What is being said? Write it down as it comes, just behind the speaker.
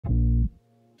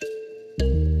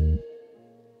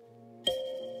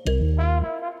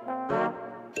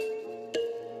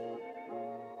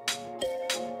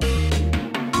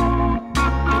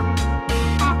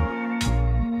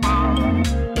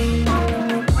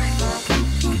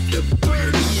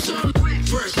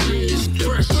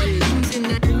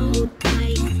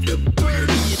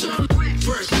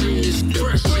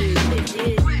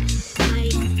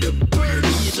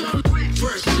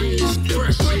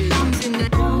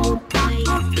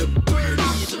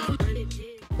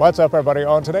What's up, everybody?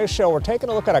 On today's show, we're taking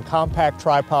a look at a compact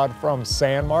tripod from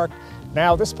Sandmarc.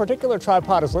 Now, this particular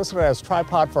tripod is listed as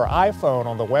tripod for iPhone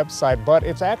on the website, but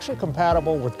it's actually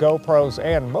compatible with GoPros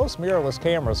and most mirrorless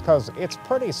cameras because it's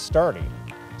pretty sturdy.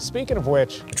 Speaking of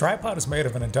which, the tripod is made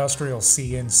of an industrial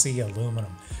CNC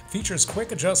aluminum. Features quick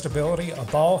adjustability,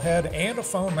 a ball head, and a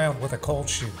phone mount with a cold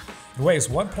shoe. It weighs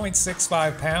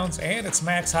 1.65 pounds and its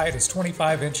max height is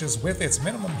 25 inches with its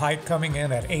minimum height coming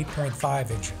in at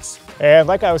 8.5 inches. And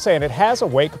like I was saying, it has a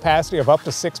weight capacity of up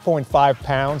to 6.5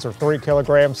 pounds or 3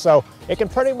 kilograms, so it can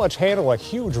pretty much handle a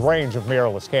huge range of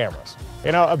mirrorless cameras.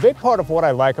 You know, a big part of what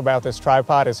I like about this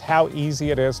tripod is how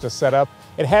easy it is to set up.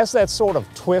 It has that sort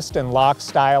of twist and lock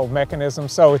style mechanism,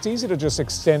 so it's easy to just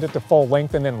extend it to full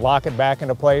length and then lock it back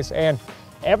into place, and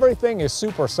everything is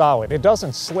super solid. It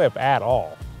doesn't slip at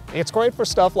all. It's great for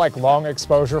stuff like long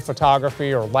exposure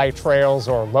photography or light trails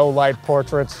or low light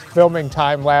portraits, filming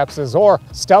time lapses, or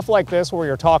stuff like this where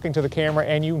you're talking to the camera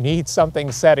and you need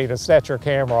something steady to set your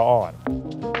camera on.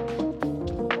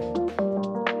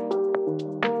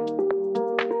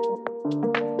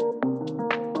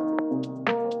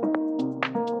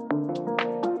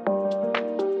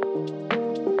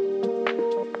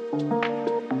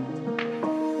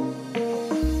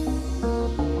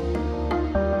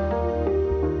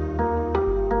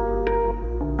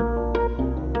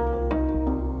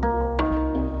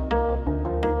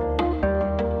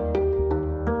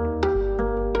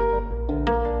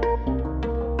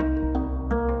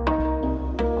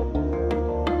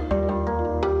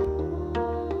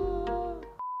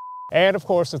 And of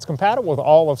course, it's compatible with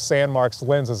all of Sandmarc's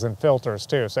lenses and filters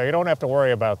too, so you don't have to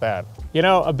worry about that. You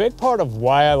know, a big part of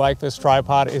why I like this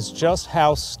tripod is just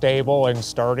how stable and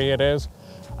sturdy it is.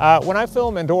 When I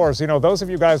film indoors, you know, those of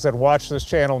you guys that watch this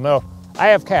channel know I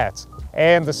have cats.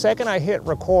 And the second I hit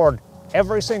record,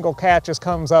 every single cat just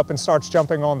comes up and starts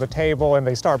jumping on the table and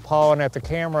they start pawing at the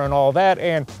camera and all that.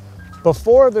 And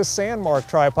before this Sandmarc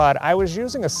tripod, I was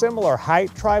using a similar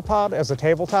height tripod as a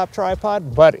tabletop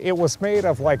tripod, but it was made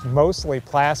of like mostly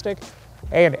plastic.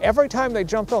 And every time they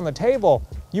jumped on the table,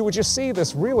 you would just see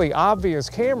this really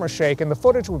obvious camera shake and the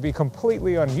footage would be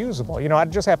completely unusable. You know,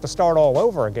 I'd just have to start all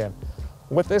over again.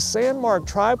 With this Sandmarc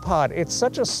tripod, it's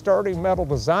such a sturdy metal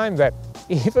design that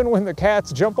even when the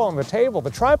cats jump on the table, the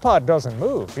tripod doesn't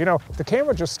move. You know, the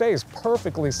camera just stays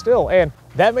perfectly still, and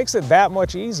that makes it that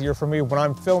much easier for me when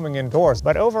I'm filming indoors.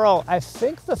 But overall, I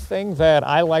think the thing that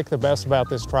I like the best about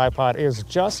this tripod is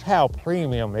just how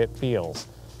premium it feels.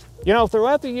 You know,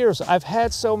 throughout the years, I've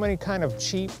had so many kind of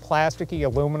cheap, plasticky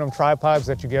aluminum tripods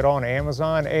that you get on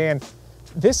Amazon, and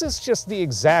this is just the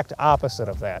exact opposite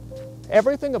of that.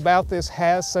 Everything about this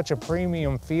has such a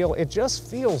premium feel. It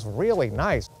just feels really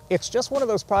nice. It's just one of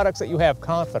those products that you have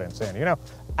confidence in. You know,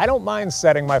 I don't mind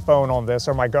setting my phone on this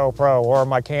or my GoPro or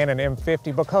my Canon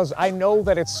M6 because I know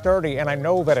that it's sturdy and I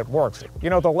know that it works. You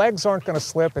know, the legs aren't going to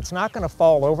slip. It's not going to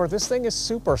fall over. This thing is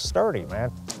super sturdy,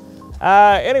 man.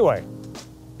 Anyway,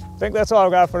 I think that's all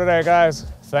I've got for today, guys.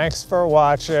 Thanks for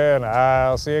watching.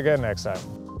 I'll see you again next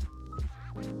time.